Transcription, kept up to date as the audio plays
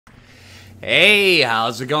Hey,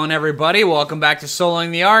 how's it going, everybody? Welcome back to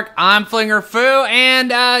Soloing the Ark. I'm Phlinger Phoo,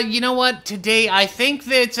 and you know what? Today, I think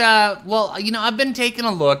that, I've been taking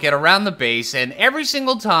a look at around the base, and every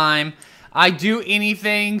single time I do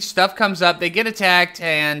anything, stuff comes up, they get attacked,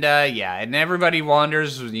 and and everybody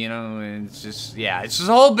wanders, it's just a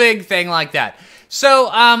whole big thing like that. So,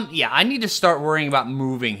 I need to start worrying about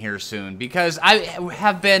moving here soon, because I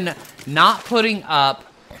have been not putting up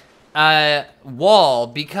wall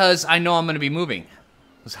because I know I'm going to be moving.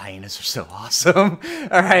 Those hyenas are so awesome.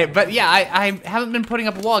 All right, but yeah, I haven't been putting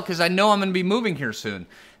up a wall because I know I'm going to be moving here soon.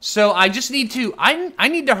 So I just need to, I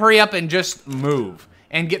need to hurry up and just move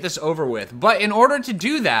and get this over with. But in order to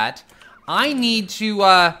do that, I need to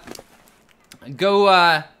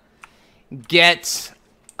go get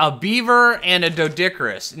a beaver and a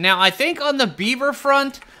doedicurus. Now, I think on the beaver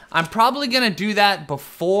front, I'm probably going to do that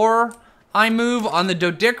before I move. On the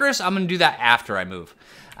doedicurus, I'm going to do that after I move.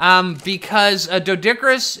 Because a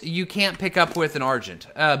doedicurus, you can't pick up with an argent.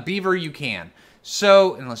 Beaver, you can.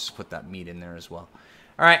 So, and let's just put that meat in there as well.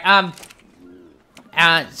 All right,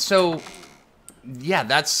 so, yeah,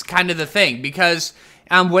 that's kind of the thing. Because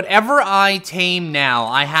whatever I tame now,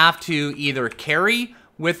 I have to either carry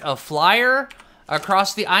with a flyer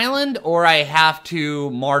across the island, or I have to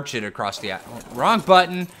march it across the island. Wrong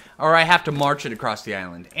button. Or I have to march it across the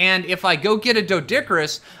island. And if I go get a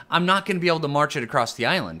doedicurus, I'm not going to be able to march it across the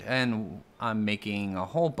island. And I'm making a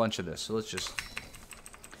whole bunch of this. So let's just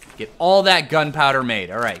get all that gunpowder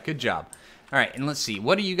made. All right, good job. All right, and let's see.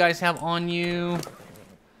 What do you guys have on you?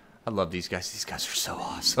 I love these guys. These guys are so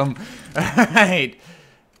awesome. All right.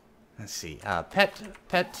 Let's see. Pet,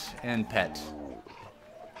 and pet.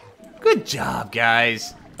 Good job,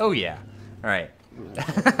 guys. Oh, yeah. All right.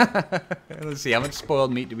 Let's see, how much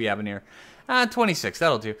spoiled meat do we have in here? 26,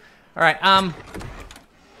 that'll do. Alright,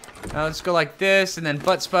 let's go like this, and then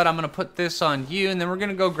butt spud, I'm gonna put this on you, and then we're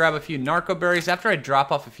gonna go grab a few narco berries after I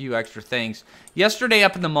drop off a few extra things. Yesterday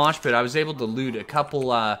up in the mosh pit, I was able to loot a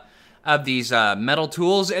couple of these metal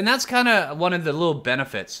tools, and that's kind of one of the little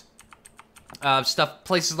benefits of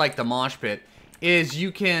places like the mosh pit, is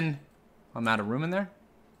you can... I'm out of room in there?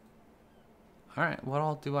 Alright, what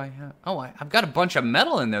all do I have? Oh, I've got a bunch of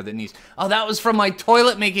metal in there that needs... Oh, that was from my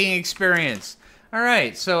toilet making experience.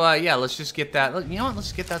 Alright, so, yeah, let's just get that... You know what?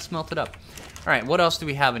 Let's get that smelted up. Alright, what else do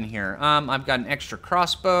we have in here? I've got an extra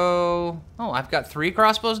crossbow. Oh, I've got 3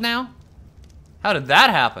 crossbows now? How did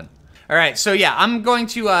that happen? Alright, so, yeah, I'm going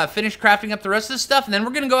to finish crafting up the rest of this stuff, and then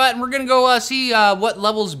we're going to go out and we're going to go see what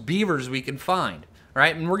levels beavers we can find.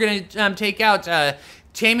 Alright, and we're going to take out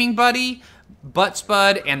Taming Buddy, Butt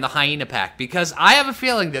Spud, and the Hyena Pack, because I have a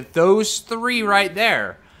feeling that those 3 right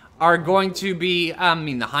there are going to be,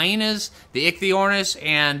 the Hyenas, the Ichthyornis,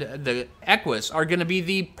 and the Equus are going to be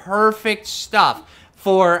the perfect stuff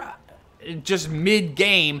for just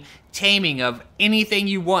mid-game taming of anything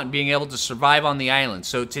you want, being able to survive on the island.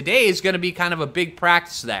 So today is going to be kind of a big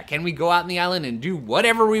practice of that. Can we go out on the island and do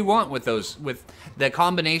whatever we want with those, with the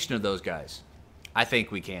combination of those guys? I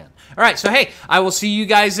think we can. All right, so hey, I will see you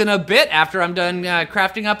guys in a bit after I'm done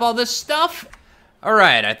crafting up all this stuff. All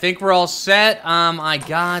right, I think we're all set. I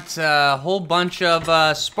got a whole bunch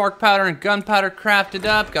of spark powder and gunpowder crafted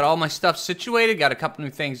up. Got all my stuff situated. Got a couple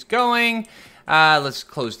new things going. Let's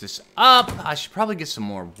close this up. I should probably get some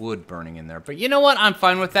more wood burning in there, but you know what? I'm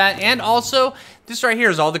fine with that. And also, this right here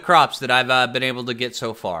is all the crops that I've been able to get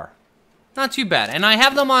so far. Not too bad. And I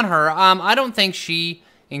have them on her. I don't think she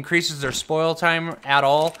increases their spoil time at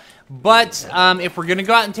all, but if we're gonna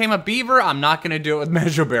go out and tame a beaver, I'm not gonna do it with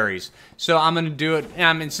mejoberries. So I'm gonna do it,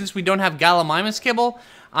 and since we don't have gallimimus kibble,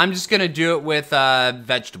 I'm just gonna do it with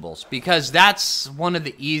vegetables, because that's one of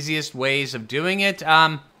the easiest ways of doing it.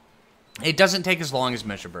 It doesn't take as long as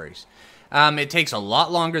mejoberries. It takes a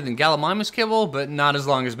lot longer than gallimimus kibble, but not as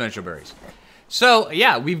long as mejoberries. So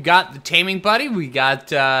yeah, we've got the Taming Buddy, we got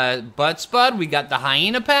Butt Spud, we got the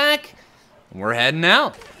Hyena Pack. We're heading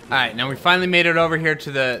out. All right, now we finally made it over here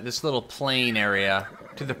to this little plain area,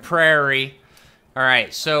 to the prairie. All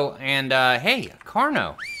right, so, and, hey,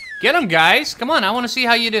 Carno. Get him, guys. Come on, I want to see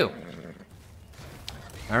how you do.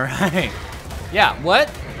 All right. Yeah,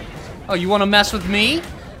 what? Oh, you want to mess with me?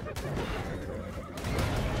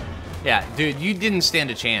 Yeah, dude, you didn't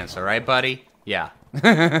stand a chance, all right, buddy? Yeah.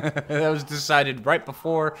 That was decided right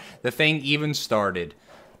before the thing even started.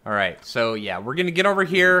 All right, so yeah, we're gonna get over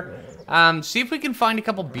here, see if we can find a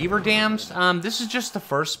couple beaver dams. This is just the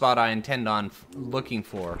first spot I intend on looking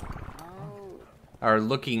for, or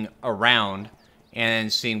looking around,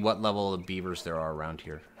 and seeing what level of beavers there are around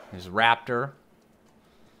here. There's a raptor,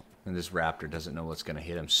 and this raptor doesn't know what's gonna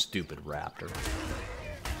hit him. Stupid raptor.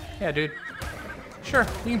 Yeah, dude. Sure,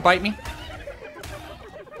 you can bite me.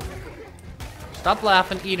 Stop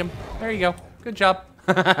laughing. Eat him. There you go. Good job.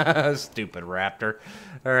 Stupid raptor.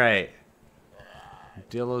 All right.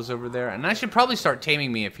 Dillos over there. And I should probably start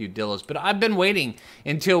taming me a few dillos, but I've been waiting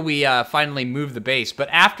until we finally move the base. But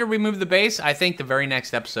after we move the base, I think the very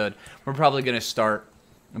next episode, we're probably going to start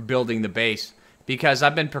building the base, because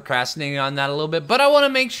I've been procrastinating on that a little bit. But I want to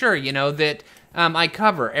make sure, you know, that I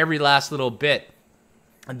cover every last little bit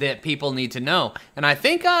that people need to know. And I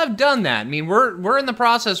think I've done that. I mean, we're in the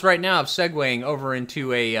process right now of segueing over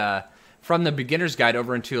into a, from the beginner's guide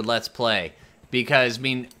over into a let's play. Because, I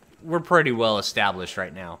mean, we're pretty well established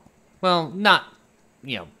right now. Well, not,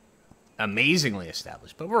 you know, amazingly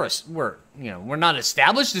established, but we're you know, we're not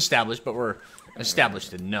established, but we're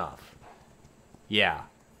established enough. Yeah.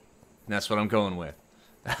 And that's what I'm going with.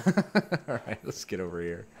 All right, let's get over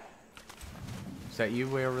here. Is that you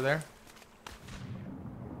way over there?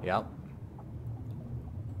 Yep.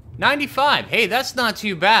 95. Hey, that's not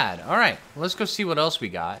too bad. All right, let's go see what else we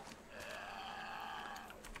got.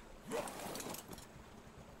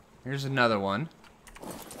 Here's another one.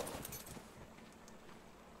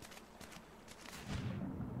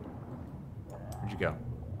 Where'd you go?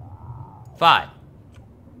 5. All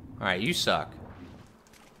right, you suck.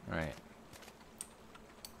 All right.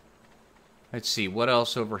 Let's see, what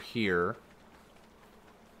else over here?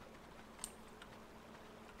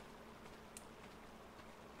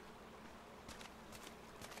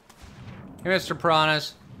 Hey, Mr.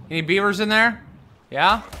 Piranhas. Any beavers in there?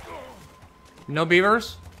 Yeah? No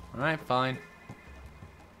beavers? Alright, fine.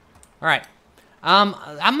 Alright. I'm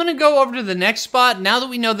gonna go over to the next spot. Now that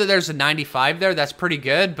we know that there's a 95 there, that's pretty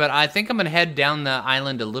good. But I think I'm gonna head down the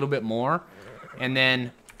island a little bit more. And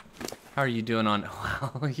then... How are you doing on...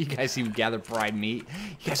 Wow, you guys even gather fried meat.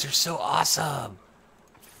 You guys are so awesome.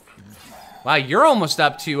 Wow, you're almost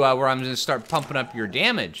up to where I'm gonna start pumping up your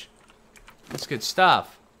damage. That's good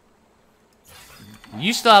stuff.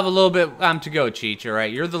 You still have a little bit to go, Cheech,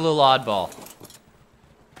 alright? You're the little oddball.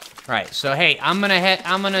 Alright, so hey, I'm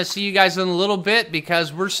gonna see you guys in a little bit,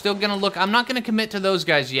 because we're still gonna look. I'm not gonna commit to those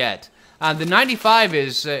guys yet. The 95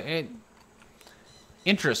 is it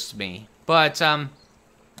interests me, but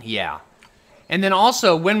yeah. And then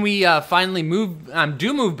also when we finally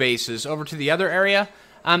do move bases over to the other area,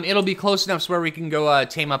 it'll be close enough so where we can go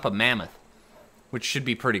tame up a mammoth, which should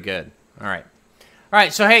be pretty good. All right. All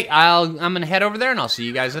right, so hey, I'm gonna head over there and I'll see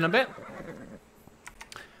you guys in a bit.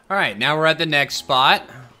 All right, now we're at the next spot.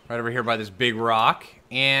 Right over here by this big rock.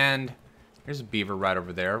 And there's a beaver right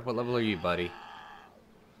over there. What level are you, buddy?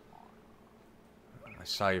 I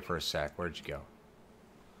saw you for a sec. Where'd you go?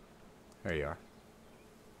 There you are.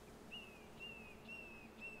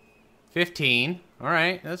 15.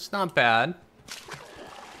 Alright, that's not bad.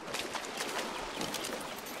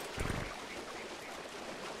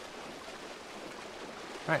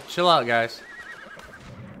 Alright, chill out, guys.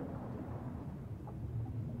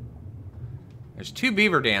 There's 2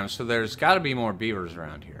 beaver dams, so there's got to be more beavers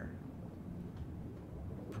around here.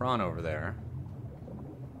 Prawn over there.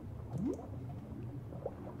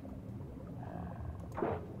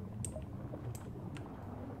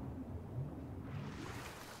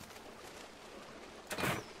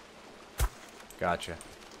 Gotcha.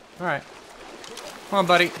 Alright. Come on,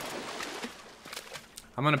 buddy.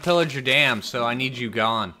 I'm gonna pillage your dam, so I need you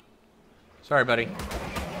gone. Sorry, buddy.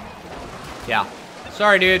 Yeah.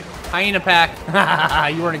 Sorry, dude. Hyena pack.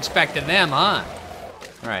 You weren't expecting them, huh?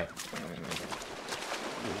 Alright.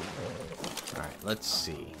 Alright, let's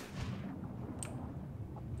see.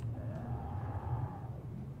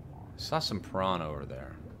 Saw some prawn over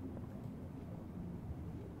there.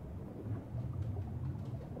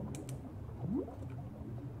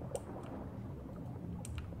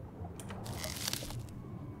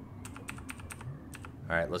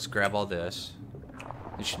 Alright, let's grab all this.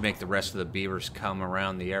 This should make the rest of the beavers come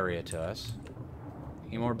around the area to us.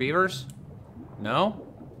 Any more beavers? No?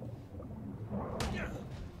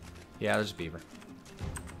 Yeah, there's a beaver.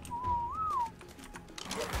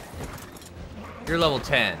 You're level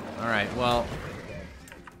 10. Alright, well...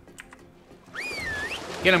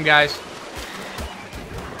 Get him, guys.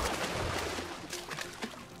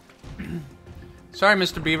 Sorry,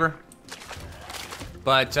 Mr. Beaver.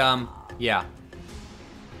 But, yeah.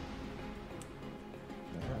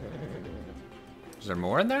 Is there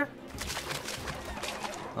more in there?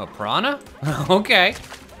 Oh, piranha? Okay.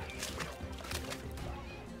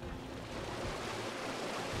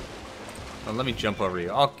 Oh, let me jump over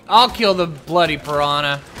you. I'll kill the bloody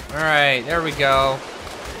piranha. All right, there we go.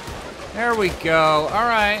 There we go. All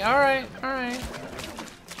right, all right, all right.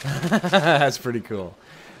 That's pretty cool.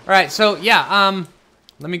 All right, so yeah,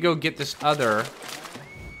 let me go get this other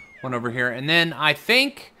one over here, and then I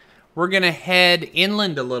think we're going to head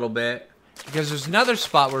inland a little bit because there's another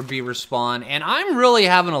spot where beavers spawn, and I'm really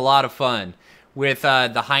having a lot of fun with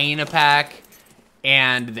the hyena pack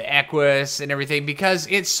and the equus and everything because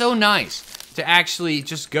it's so nice to actually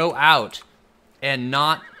just go out and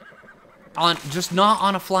not on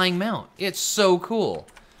a flying mount. It's so cool.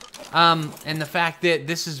 And the fact that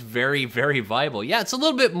this is very, very viable. Yeah, it's a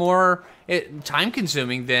little bit more time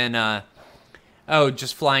consuming than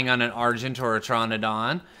just flying on an Argent or a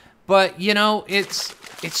Pteranodon. But, you know, it's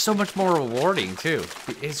so much more rewarding, too.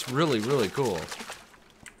 It's really, really cool.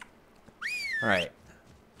 All right.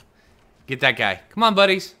 Get that guy. Come on,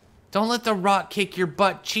 buddies. Don't let the rock kick your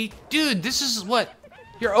butt, cheat. Dude, this is what?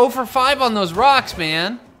 You're 0 for 5 on those rocks,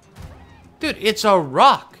 man. Dude, it's a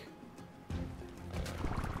rock.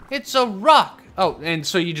 It's a rock. Oh, and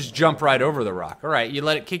so you just jump right over the rock. All right, you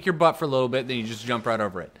let it kick your butt for a little bit, then you just jump right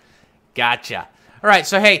over it. Gotcha. All right,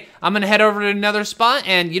 so hey, I'm going to head over to another spot,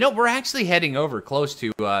 and you know, we're actually heading over close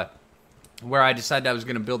to where I decided I was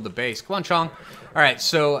going to build the base. Come on, Chong. All right,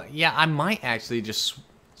 so yeah, I might actually just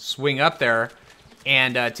swing up there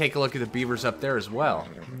and take a look at the beavers up there as well.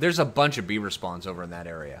 There's a bunch of beaver spawns over in that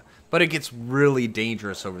area, but it gets really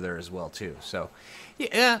dangerous over there as well, too. So,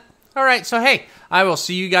 yeah. All right, so hey, I will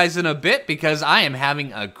see you guys in a bit because I am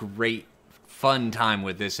having a great, fun time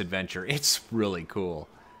with this adventure. It's really cool.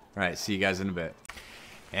 All right, see you guys in a bit.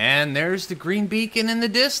 And there's the green beacon in the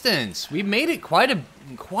distance. We made it quite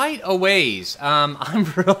a ways. I'm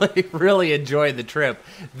really enjoying the trip.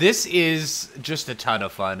 This is just a ton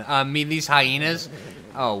of fun. I mean, these hyenas,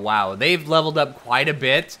 oh wow, they've leveled up quite a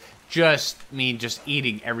bit. Just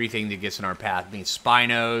eating everything that gets in our path. I mean,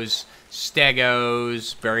 Spinos,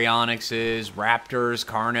 Stegos, Baryonyxes, Raptors,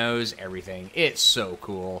 Carnos, everything. It's so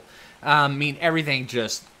cool. I mean, everything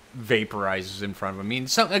just vaporizes in front of them. I mean,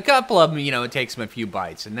 a couple of them, you know, it takes them a few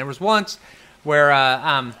bites. And there was once where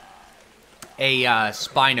a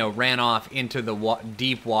Spino ran off into the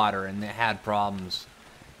deep water and they had problems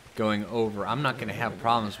going over. I'm not going to have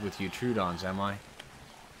problems with you Trudons, am I?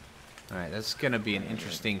 All right, that's going to be an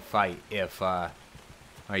interesting fight if I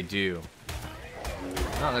do.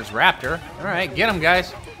 Oh, there's Raptor. All right, get him,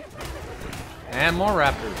 guys. And more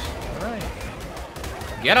Raptors. All right.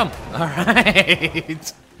 Get him. All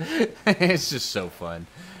right. It's just so fun.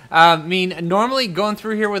 I mean, normally going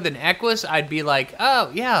through here with an Equus, I'd be like,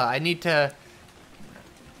 oh, yeah, I need to...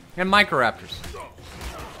 And Microraptors.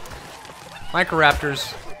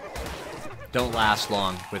 Microraptors don't last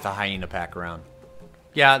long with a hyena pack around.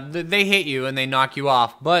 Yeah, they hit you and they knock you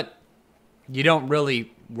off, but you don't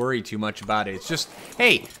really worry too much about it. It's just,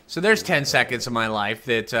 hey, so there's 10 seconds of my life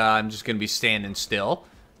that I'm just going to be standing still.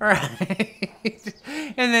 All right.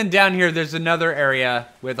 And then down here, there's another area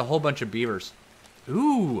with a whole bunch of beavers.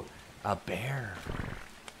 Ooh, a bear.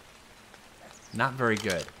 Not very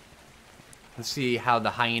good. Let's see how the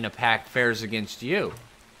hyena pack fares against you.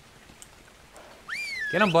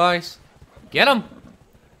 Get them, boys. Get them.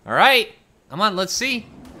 All right. Come on, let's see.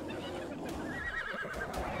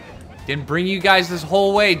 Didn't bring you guys this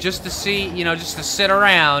whole way just to see, you know, just to sit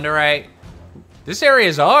around, all right? This area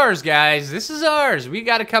is ours, guys. This is ours. We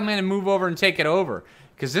got to come in and move over and take it over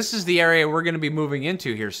because this is the area we're going to be moving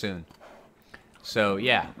into here soon. So,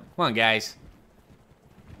 yeah. Come on, guys.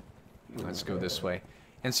 Let's go this way.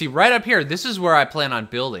 And see, right up here, this is where I plan on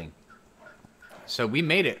building. So we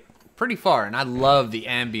made it pretty far, and I love the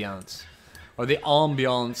ambience, or the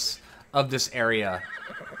ambiance of this area.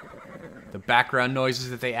 The background noises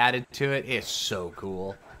that they added to it is so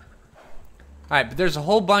cool. Alright, but there's a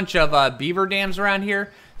whole bunch of beaver dams around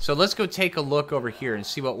here. So let's go take a look over here and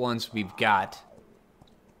see what ones we've got.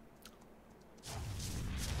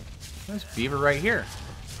 There's beaver right here.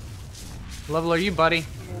 What level are you, buddy?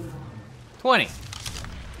 20.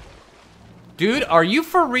 Dude, are you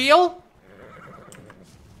for real?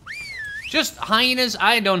 Just hyenas?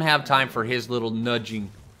 I don't have time for his little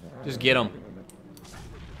nudging. Just get him.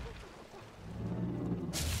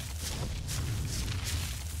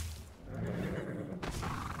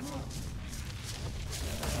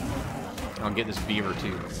 I'll get this beaver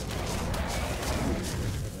too.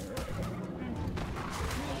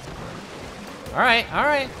 All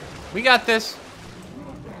right. We got this.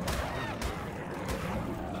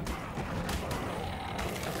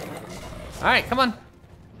 All right, come on.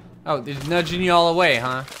 Oh, they're nudging you all away,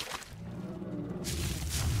 huh?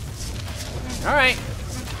 All right.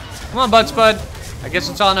 Come on, Bud Spud. I guess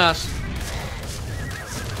it's on us.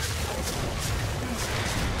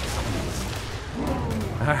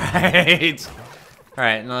 All right. All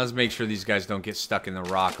right, now let's make sure these guys don't get stuck in the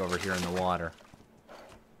rock over here in the water.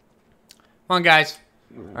 Come on, guys.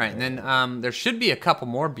 All right, and then there should be a couple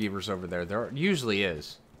more beavers over there. There usually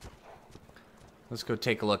is. Let's go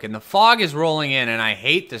take a look. And the fog is rolling in, and I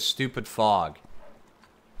hate this stupid fog.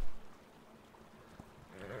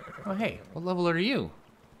 Oh, hey. What level are you?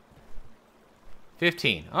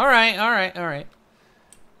 15. Alright, alright, alright.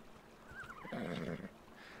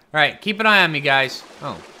 Alright, keep an eye on me, guys.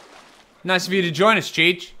 Oh. Nice of you to join us,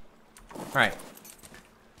 Cheech. Alright.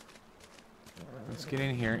 Let's get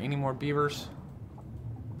in here. Any more beavers?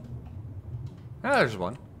 Oh, there's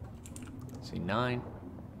one. Let's see, 9.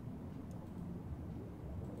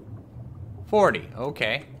 40.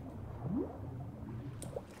 Okay.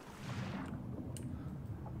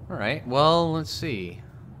 Alright, well, let's see.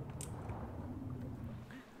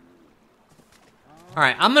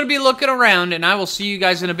 Alright, I'm going to be looking around, and I will see you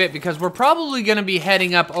guys in a bit, because we're probably going to be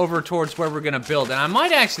heading up over towards where we're going to build. And I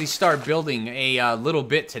might actually start building a little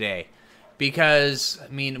bit today, because,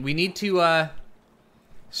 I mean, we need to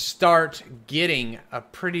start getting a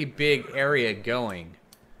pretty big area going.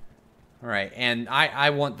 Alright, and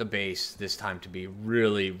I want the base this time to be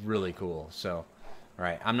really, really cool. So,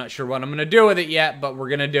 alright, I'm not sure what I'm going to do with it yet, but we're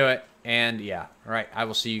going to do it. And, yeah, alright, I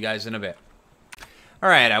will see you guys in a bit.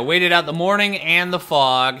 Alright, I waited out the morning and the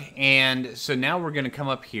fog, and so now we're going to come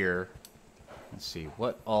up here. Let's see,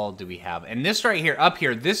 what all do we have? And this right here, up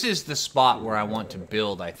here, this is the spot where I want to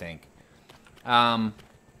build, I think. Let's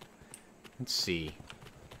see.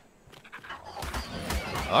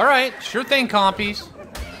 Alright, sure thing, compies.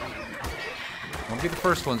 Won't be the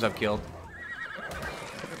first ones I've killed.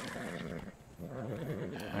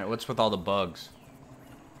 Alright, what's with all the bugs?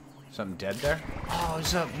 Something dead there? Oh,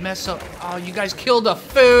 there's a mess up. Oh, you guys killed a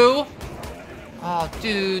foo! Oh,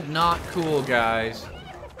 dude, not cool, guys.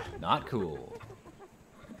 Not cool.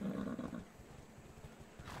 Oh,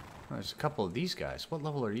 there's a couple of these guys. What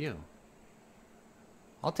level are you?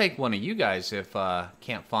 I'll take one of you guys if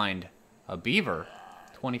can't find a beaver.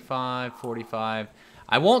 25, 45.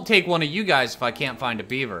 I won't take one of you guys if I can't find a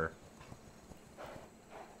beaver.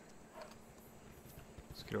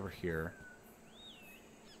 Let's get over here.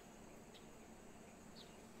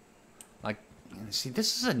 Like, see,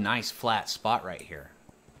 this is a nice flat spot right here.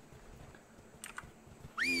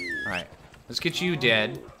 Alright, let's get you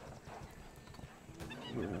dead.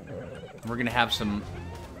 We're gonna have some...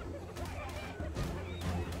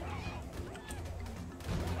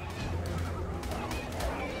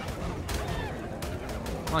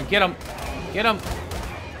 Come on, get him! Get him!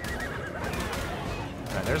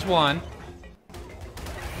 Alright, there's one.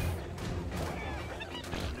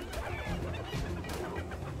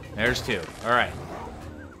 There's 2. Alright.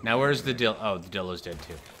 Now where's the dill? Oh, the dillo's dead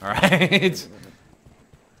too. Alright.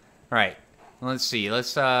 Alright. Let's see.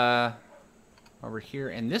 Let's, over here.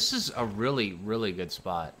 And this is a really, really good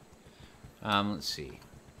spot. Let's see.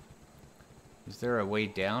 Is there a way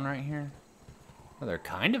down right here? Well, there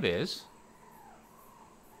kind of is.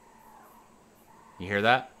 You hear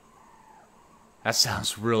that? That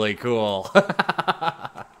sounds really cool.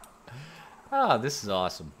 Oh, this is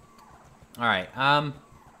awesome. Alright,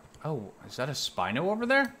 oh, is that a Spino over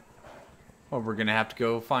there? Well, we're gonna have to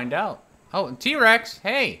go find out. Oh, and T-Rex,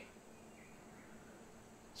 hey!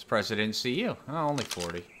 Surprised I didn't see you. Oh, only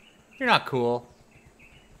 40. You're not cool.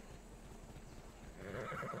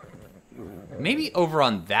 Maybe over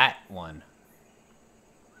on that one.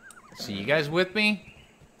 See, you guys with me?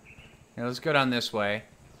 Yeah, let's go down this way.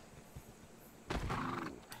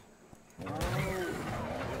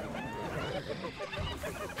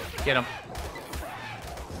 Get him.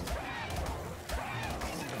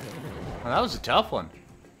 Well, that was a tough one.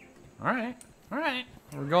 Alright, alright.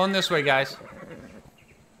 We're going this way, guys.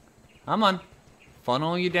 Come on.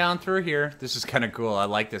 Funnel you down through here. This is kind of cool. I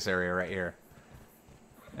like this area right here.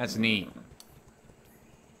 That's neat.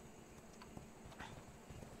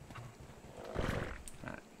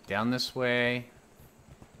 Right, down this way.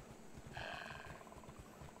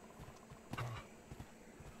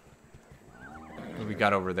 What do we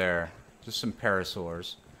got over there? Just some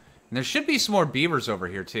parasaurs. And there should be some more beavers over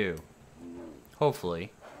here, too.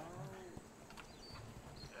 Hopefully.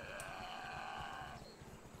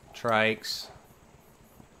 Trikes.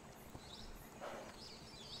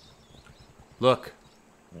 Look.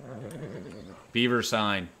 Beaver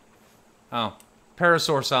sign. Oh.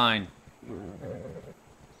 Parasaur sign.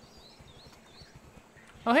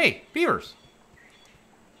 Oh, hey. Beavers.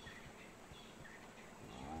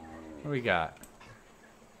 What do we got?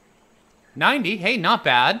 90. Hey, not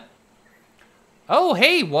bad. Oh,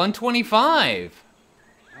 hey. 125.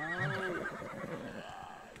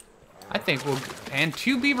 I think we'll... And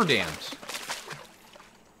 2 beaver dams.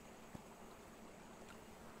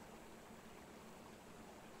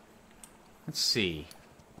 Let's see.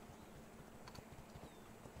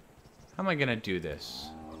 How am I going to do this?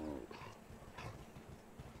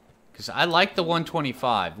 Because I like the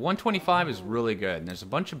 125. 125 is really good. And there's a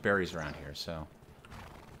bunch of berries around here, so.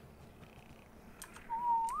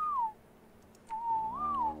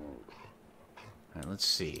 Alright, let's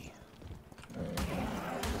see.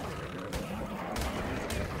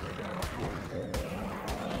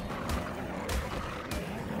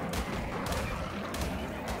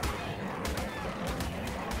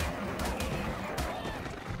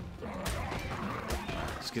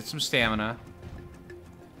 Let's get some stamina.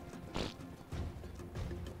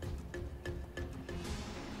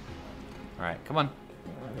 Alright, come on.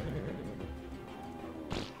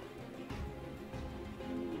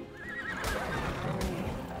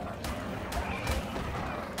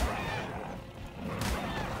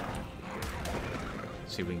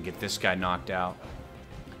 See if we can get this guy knocked out.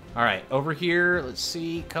 Alright, over here, let's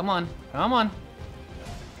see. Come on, come on.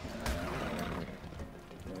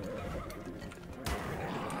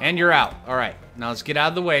 And you're out. Alright, now let's get out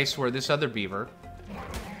of the way so we're this other beaver.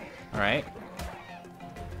 Alright.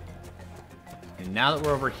 And now that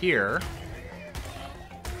we're over here...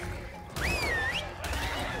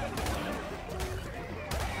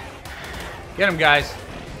 Get him, guys.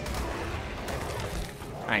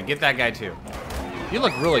 Alright, get that guy too. You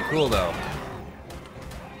look really cool, though.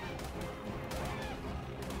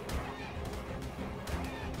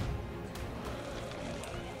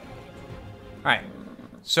 Alright.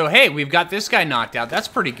 So, hey, we've got this guy knocked out. That's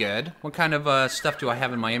pretty good. What kind of stuff do I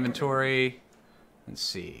have in my inventory? Let's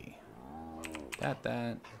see. That.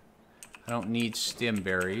 I don't need stem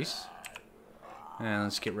berries. And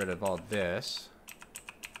let's get rid of all this.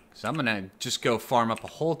 So I'm going to just go farm up a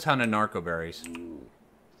whole ton of narco berries.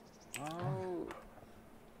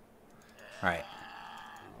 Alright.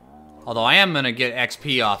 Although I am going to get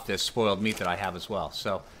XP off this spoiled meat that I have as well.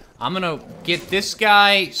 So I'm going to get this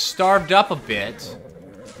guy starved up a bit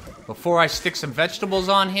before I stick some vegetables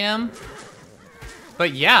on him.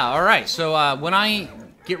 But yeah, alright. So when I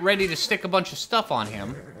get ready to stick a bunch of stuff on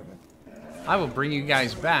him, I will bring you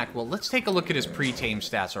guys back. Well, let's take a look at his pre-tame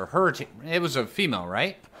stats. Or her... It was a female,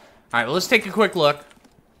 right? Alright, well, let's take a quick look.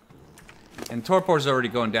 And torpor's already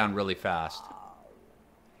going down really fast.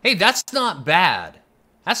 Hey, that's not bad.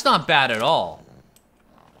 That's not bad at all.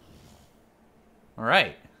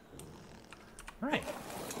 Alright. Alright.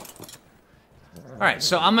 Alright,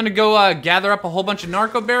 so I'm gonna go gather up a whole bunch of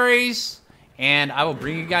narco berries, and I will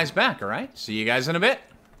bring you guys back, alright? See you guys in a bit.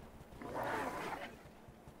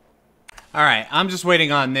 Alright, I'm just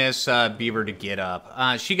waiting on this beaver to get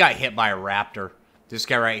up. She got hit by a raptor. This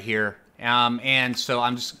guy right here. And so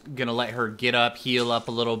I'm just gonna let her get up, heal up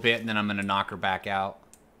a little bit, and then I'm gonna knock her back out.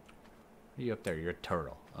 Are you up there? You're a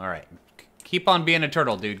turtle. Alright. Keep on being a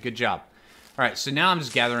turtle, dude. Good job. Alright, so now I'm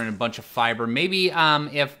just gathering a bunch of fiber. Maybe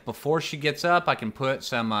if before she gets up, I can put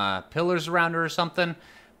some pillars around her or something.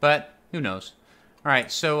 But who knows. Alright,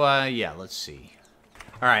 so yeah, let's see.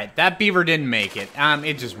 Alright, that beaver didn't make it.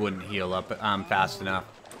 It just wouldn't heal up fast enough.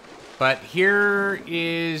 But here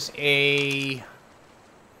is a...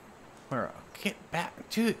 Where? Get back.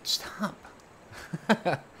 Dude, stop.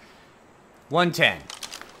 110.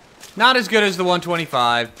 Not as good as the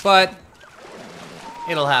 125, but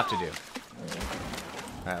it'll have to do.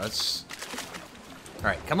 Alright, let's...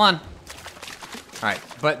 Alright, come on. Alright,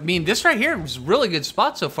 but I mean, this right here was a really good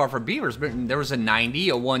spot so far for beavers. There was a 90,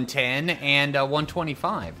 a 110, and a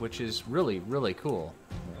 125, which is really, really cool.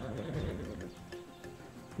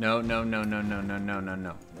 No, no, no, no, no, no, no, no,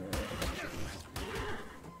 no.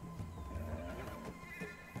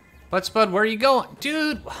 But Spud, where are you going?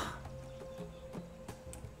 Dude! Come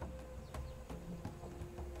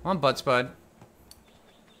on, Butt Spud.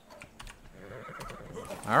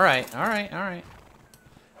 Alright, alright, alright.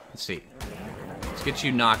 Let's see. Let's get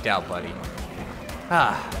you knocked out, buddy.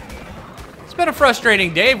 It's been a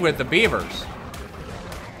frustrating day with the beavers.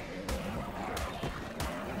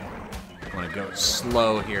 I want to go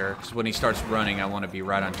slow here, because when he starts running, I want to be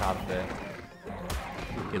right on top of it.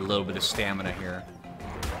 Get a little bit of stamina here.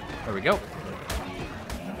 There we go.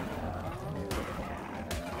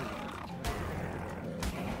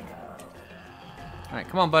 Alright,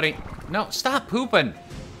 come on, buddy. No, stop pooping.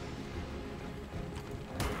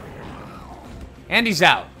 And he's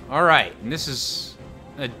out. Alright, and this is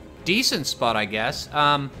a decent spot, I guess.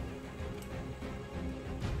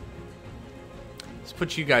 Let's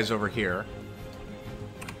put you guys over here.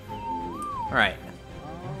 Alright.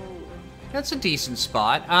 That's a decent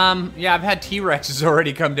spot. Yeah, I've had T-Rexes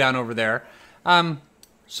already come down over there.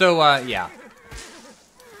 Yeah.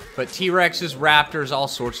 But T-Rexes, raptors, all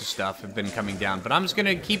sorts of stuff have been coming down. But I'm just going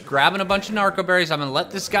to keep grabbing a bunch of narco berries. I'm going to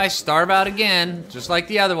let this guy starve out again, just like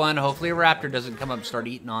the other one. Hopefully a raptor doesn't come up and start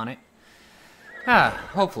eating on it.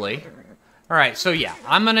 Hopefully. Alright, so yeah,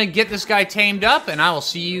 I'm gonna get this guy tamed up, and I will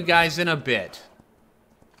see you guys in a bit.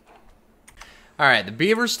 Alright, the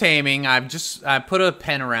beaver's taming. I put a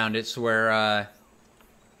pen around it so where,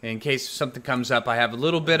 in case something comes up, I have a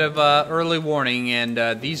little bit of early warning,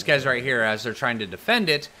 and these guys right here, as they're trying to defend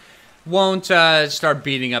it, won't start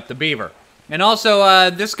beating up the beaver. And also,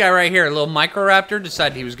 this guy right here, a little Microraptor,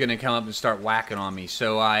 decided he was going to come up and start whacking on me.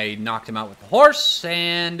 So I knocked him out with the horse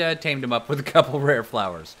and tamed him up with a couple rare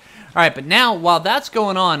flowers. All right, but now, while that's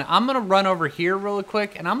going on, I'm going to run over here really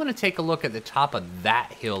quick, and I'm going to take a look at the top of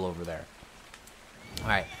that hill over there. All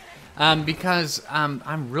right, because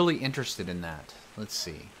I'm really interested in that. Let's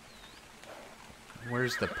see.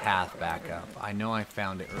 Where's the path back up? I know I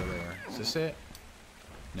found it earlier. Is this it?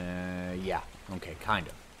 Yeah. Okay, kind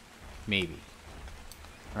of. Maybe.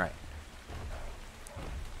 Alright.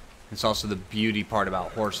 It's also the beauty part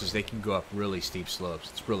about horses. They can go up really steep slopes.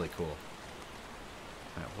 It's really cool.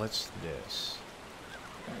 Alright, what's this?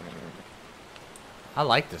 I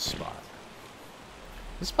like this spot.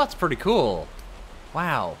 This spot's pretty cool.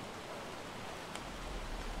 Wow.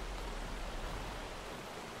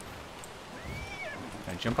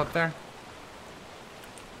 Can I jump up there?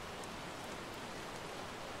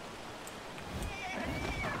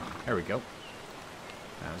 There we go.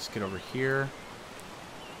 Now let's get over here.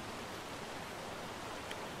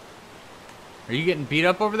 Are you getting beat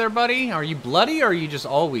up over there, buddy? Are you bloody, or are you just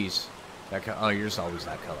always that color? Oh, you're just always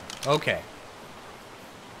that color. Okay.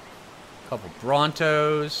 Couple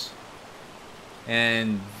Brontos.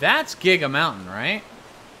 And that's Giga Mountain, right?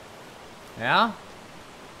 Yeah?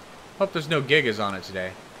 Hope there's no Gigas on it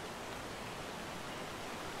today.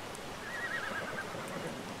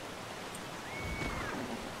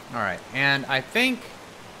 Alright, and I think...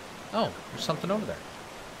 Oh, there's something over there.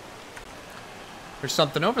 There's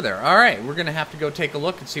something over there. Alright, we're going to have to go take a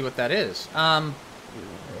look and see what that is. But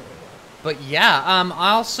yeah,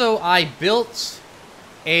 also I built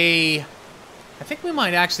a... I think we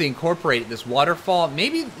might actually incorporate this waterfall.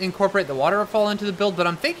 Maybe incorporate the waterfall into the build, but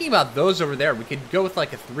I'm thinking about those over there. We could go with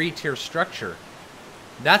like a 3-tier structure.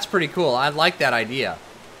 That's pretty cool. I like that idea.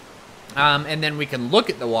 And then we can look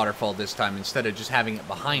at the waterfall this time instead of just having it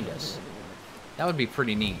behind us. That would be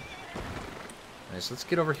pretty neat. Right, so let's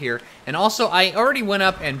get over here. And also, I already went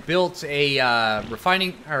up and built a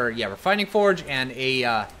refining forge and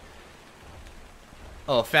a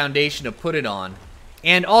foundation to put it on.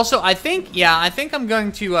 And also, I think I'm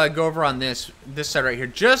going to go over on this side right here,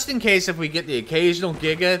 just in case if we get the occasional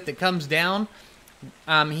Giga that comes down,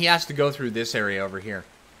 he has to go through this area over here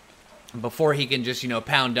before he can just,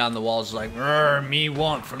 pound down the walls like, me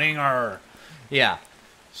want Phlinger. Yeah.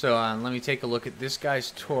 So, let me take a look at this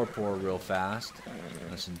guy's torpor real fast.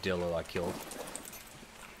 That's a Dillo I killed.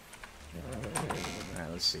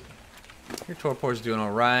 Alright, let's see. Your torpor's doing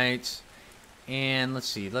alright. And let's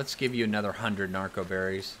see. Let's give you another 100 narco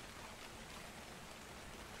berries.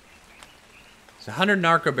 So 100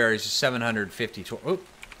 narco berries is 750 Oh,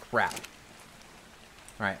 crap.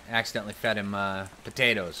 Alright, accidentally fed him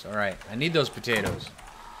potatoes. Alright, I need those potatoes.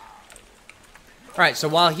 Alright, so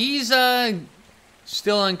while he's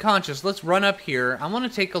still unconscious, let's run up here. I want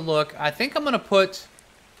to take a look. I think I'm going to put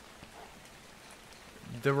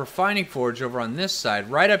the refining forge over on this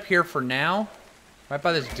side, right up here for now. Right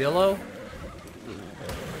by this Dillo.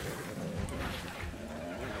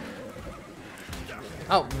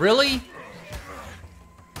 Oh, really?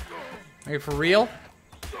 Are you for real?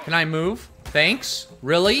 Can I move? Thanks.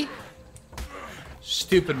 Really?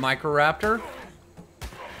 Stupid Microraptor.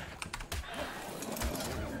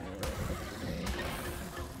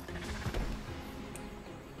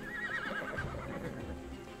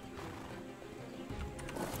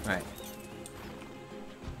 Alright.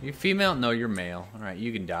 You female? No, you're male. Alright,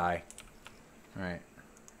 you can die. Alright.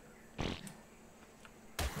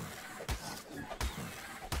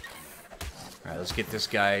 Alright, let's get this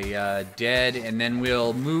guy dead, and then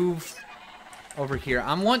we'll move over here.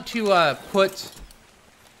 I want to put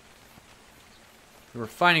the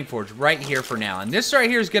refining forge right here for now. And this right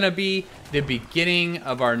here is going to be the beginning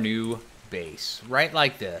of our new base. Right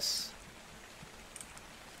like this.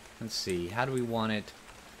 Let's see. How do we want it?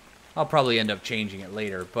 I'll probably end up changing it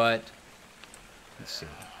later, but let's see.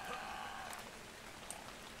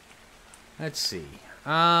 Let's see.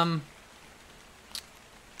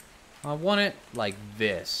 I want it like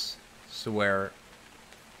this. So where...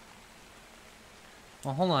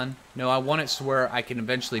 Well, hold on. No, I want it so where I can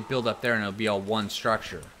eventually build up there and it'll be all one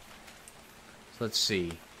structure. So let's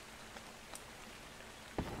see.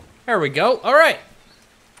 There we go. All right.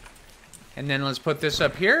 And then let's put this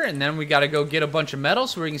up here, and then we got to go get a bunch of metal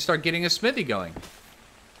so we can start getting a smithy going.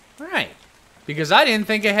 All right. because I didn't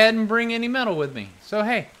think ahead and bring any metal with me. So,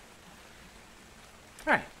 hey.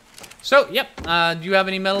 Alright. So, yep. Do you have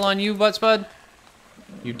any metal on you, Butt Spud?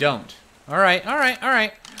 You don't. Alright, alright,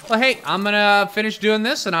 alright. Well, hey, I'm gonna finish doing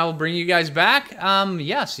this, and I will bring you guys back.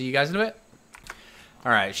 Yeah, see you guys in a bit.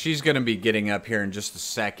 Alright, she's gonna be getting up here in just a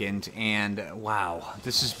second, and wow,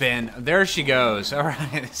 this has been, there she goes.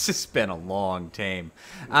 Alright, this has been a long tame.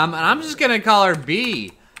 And I'm just gonna call her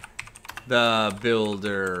B, the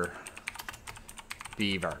Builder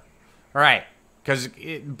Beaver. Alright, because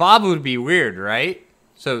Bob would be weird, right?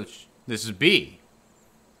 So, this is B.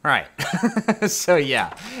 Alright, so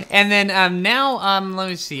yeah. And then now, let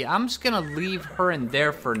me see, I'm just gonna leave her in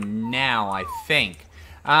there for now, I think.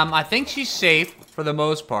 I think she's safe for the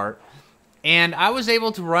most part. And I was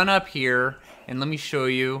able to run up here, and let me show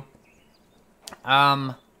you.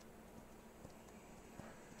 I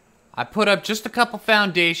put up just a couple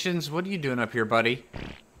foundations. What are you doing up here, buddy?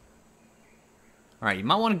 Alright, you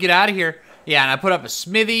might want to get out of here. Yeah, and I put up a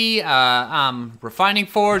smithy, refining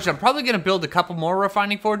forge. I'm probably going to build a couple more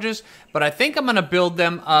refining forges, but I think I'm going to build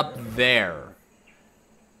them up there.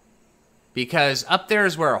 Because up there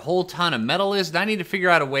is where a whole ton of metal is, and I need to figure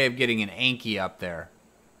out a way of getting an Anki up there.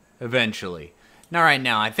 Eventually. Now, right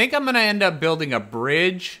now, I think I'm going to end up building a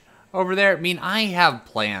bridge over there. I mean, I have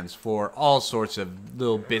plans for all sorts of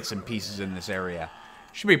little bits and pieces in this area.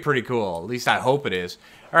 Should be pretty cool. At least I hope it is.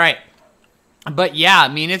 Alright. But yeah, I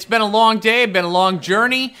mean, it's been a long day, been a long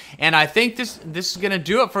journey, and I think this is going to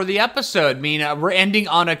do it for the episode. I mean, we're ending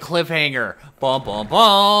on a cliffhanger. Bum, bum,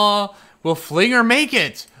 bum. Will Phlinger make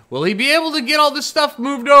it? Will he be able to get all this stuff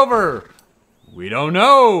moved over? We don't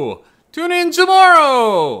know. Tune in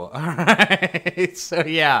tomorrow. All right. So,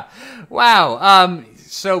 yeah. Wow.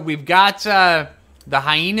 So, we've got the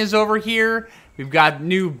hyenas over here. We've got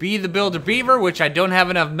new B the Builder Beaver, which I don't have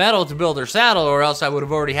enough metal to build her saddle, or else I would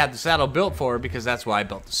have already had the saddle built for her, because that's why I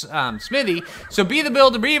built the smithy. So, B the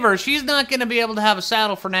Builder Beaver, she's not going to be able to have a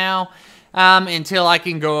saddle for now. Until I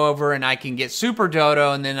can go over and I can get Super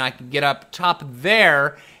Dodo, and then I can get up top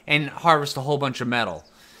there and harvest a whole bunch of metal.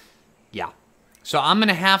 Yeah. So I'm going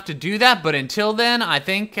to have to do that, but until then, I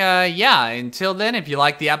think, yeah, until then, if you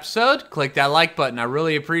like the episode, click that like button. I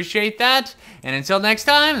really appreciate that. And until next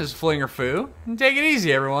time, this is Phlinger Phoo, and take it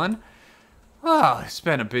easy, everyone. Oh, it's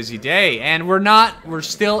been a busy day, and we're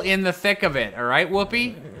still in the thick of it, all right,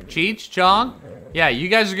 Whoopi? Cheech, Chong? Yeah, you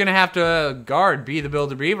guys are going to have to guard Be the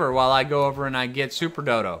Builder Beaver while I go over and I get Super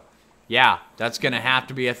Dodo. Yeah, that's going to have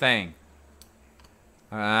to be a thing.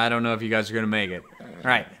 I don't know if you guys are going to make it. All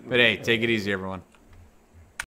right, but hey, take it easy, everyone.